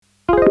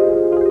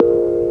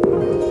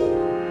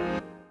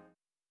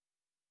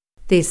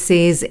This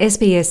is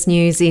SBS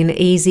News in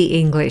Easy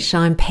English.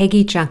 I'm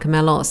Peggy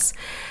Giacomellos.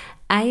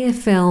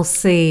 AFL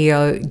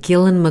CEO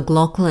Gillon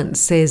McLachlan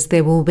says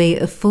there will be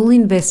a full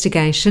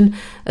investigation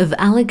of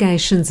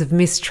allegations of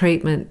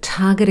mistreatment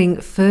targeting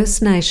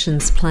First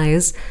Nations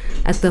players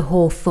at the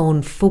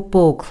Hawthorn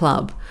Football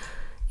Club.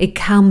 It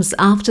comes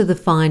after the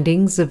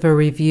findings of a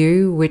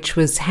review which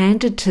was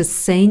handed to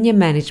senior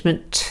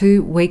management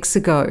 2 weeks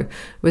ago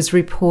was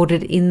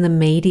reported in the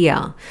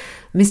media.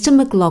 Mr.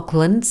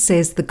 McLachlan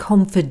says the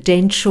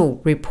confidential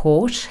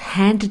report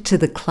handed to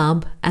the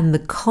club and the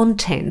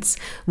contents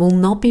will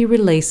not be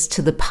released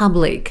to the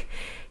public.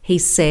 He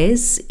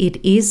says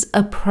it is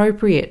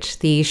appropriate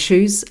the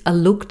issues are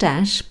looked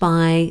at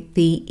by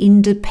the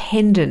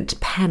independent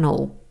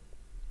panel.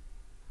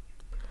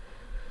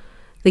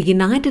 The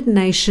United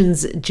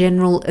Nations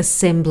General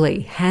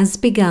Assembly has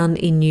begun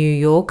in New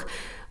York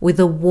with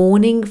a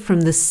warning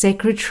from the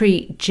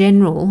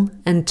Secretary-General,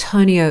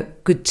 Antonio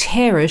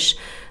Guterres,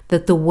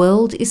 that the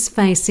world is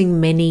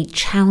facing many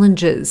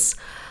challenges.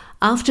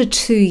 After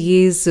 2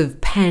 years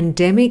of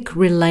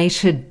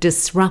pandemic-related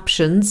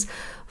disruptions,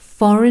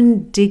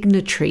 foreign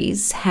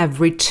dignitaries have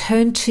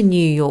returned to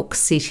New York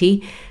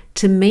City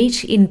to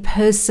meet in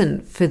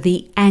person for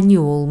the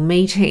annual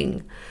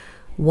meeting.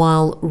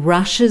 While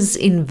Russia's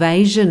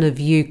invasion of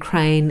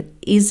Ukraine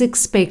is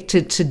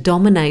expected to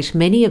dominate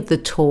many of the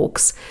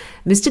talks,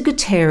 Mr.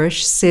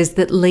 Guterres says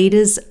that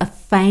leaders are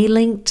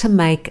failing to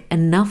make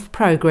enough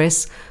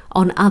progress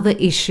on other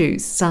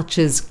issues such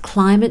as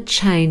climate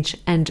change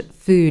and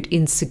food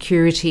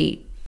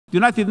insecurity. The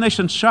United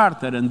Nations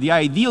Charter and the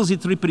ideals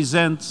it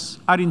represents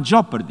are in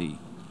jeopardy.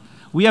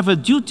 We have a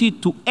duty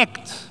to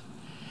act,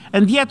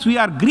 and yet we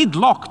are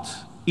gridlocked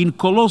in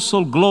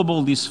colossal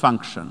global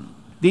dysfunction.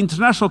 The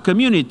international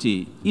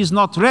community is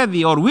not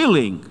ready or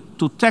willing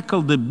to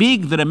tackle the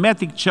big,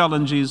 dramatic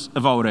challenges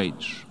of our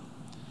age.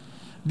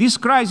 This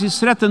crisis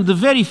threatens the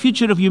very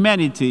future of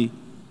humanity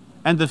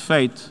and the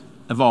fate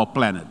of our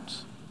planet.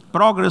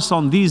 Progress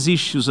on these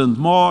issues and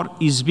more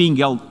is being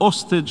held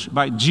hostage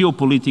by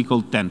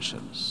geopolitical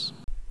tensions.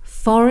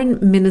 Foreign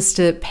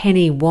Minister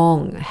Penny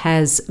Wong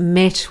has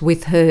met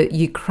with her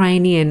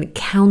Ukrainian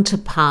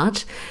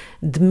counterpart,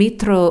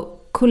 Dmytro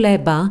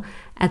Kuleba,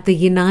 at the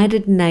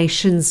United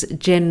Nations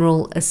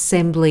General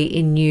Assembly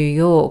in New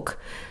York.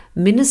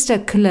 Minister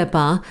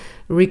Kuleba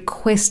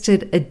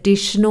requested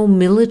additional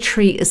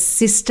military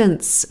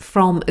assistance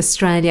from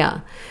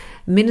Australia.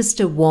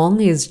 Minister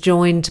Wong is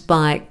joined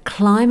by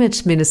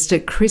Climate Minister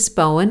Chris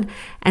Bowen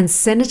and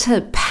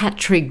Senator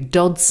Patrick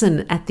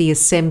Dodson at the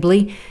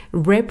Assembly,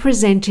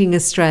 representing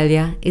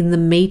Australia in the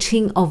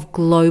meeting of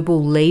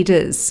global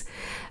leaders.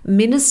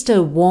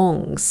 Minister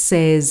Wong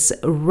says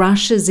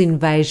Russia's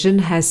invasion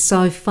has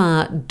so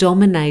far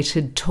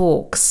dominated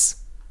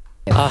talks.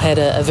 I had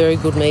a very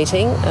good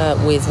meeting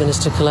with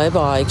Minister Kuleba.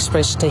 I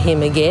expressed to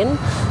him again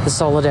the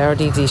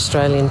solidarity of the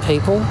Australian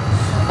people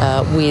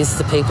with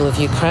the people of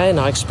Ukraine.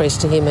 I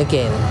expressed to him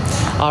again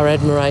our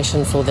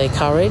admiration for their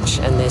courage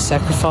and their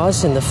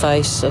sacrifice in the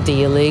face of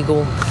the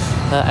illegal,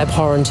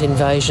 abhorrent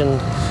invasion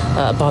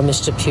by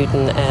Mr.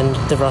 Putin and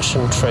the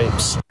Russian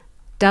troops.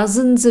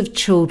 Dozens of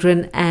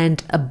children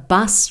and a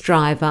bus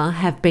driver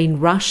have been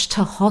rushed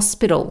to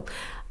hospital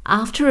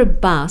after a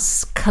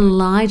bus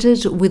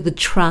collided with a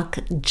truck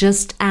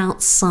just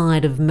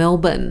outside of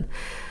Melbourne.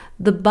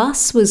 The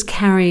bus was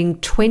carrying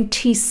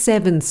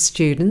 27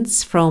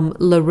 students from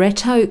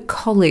Loreto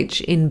College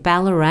in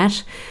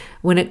Ballarat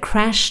when it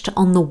crashed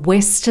on the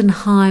Western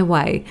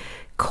Highway,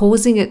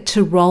 causing it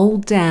to roll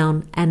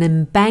down an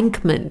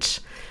embankment.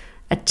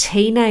 A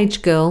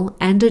teenage girl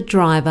and a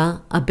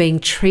driver are being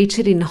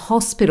treated in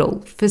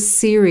hospital for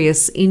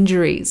serious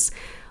injuries,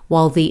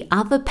 while the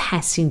other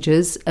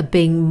passengers are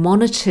being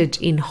monitored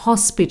in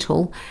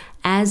hospital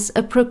as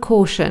a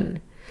precaution.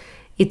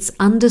 It's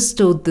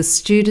understood the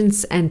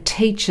students and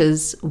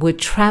teachers were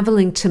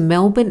travelling to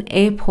Melbourne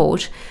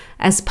Airport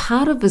as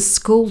part of a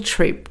school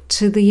trip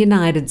to the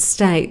United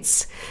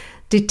States.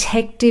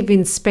 Detective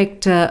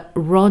Inspector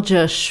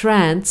Roger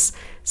Schrantz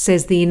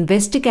says the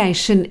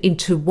investigation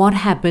into what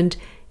happened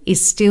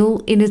is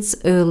still in its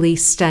early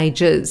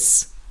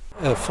stages.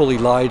 A fully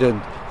laden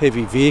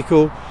heavy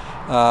vehicle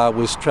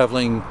was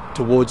travelling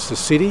towards the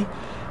city,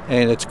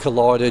 and it's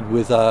collided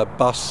with a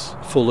bus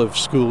full of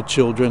school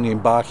children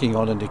embarking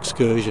on an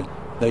excursion.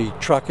 The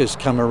truck has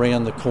come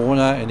around the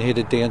corner and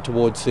headed down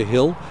towards the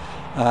hill,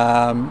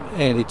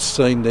 and it's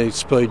seen the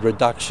speed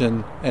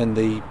reduction and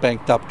the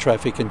banked up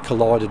traffic and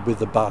collided with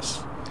the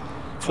bus,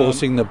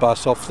 forcing the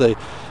bus off the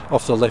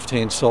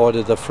left-hand side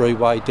of the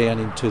freeway down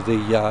into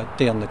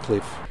down the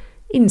cliff.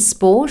 In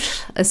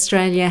sport,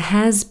 Australia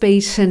has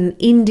beaten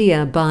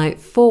India by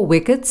 4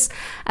 wickets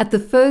at the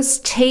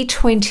first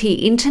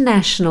T20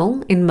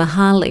 International in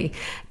Mohali,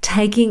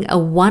 taking a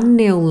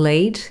 1-0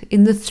 lead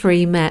in the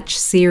 3-match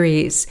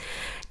series.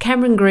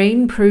 Cameron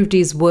Green proved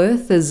his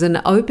worth as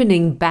an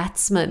opening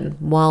batsman,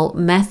 while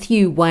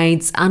Matthew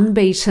Wade's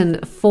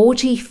unbeaten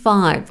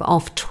 45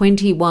 off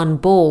 21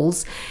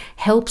 balls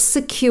helped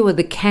secure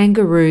the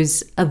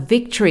Kangaroos a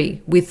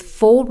victory with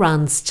 4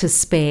 runs to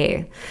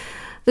spare.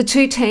 The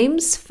two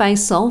teams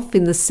face off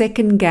in the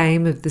second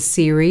game of the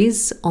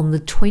series on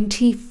the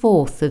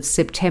 24th of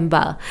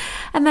September.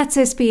 And that's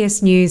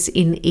SBS News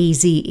in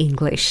Easy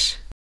English.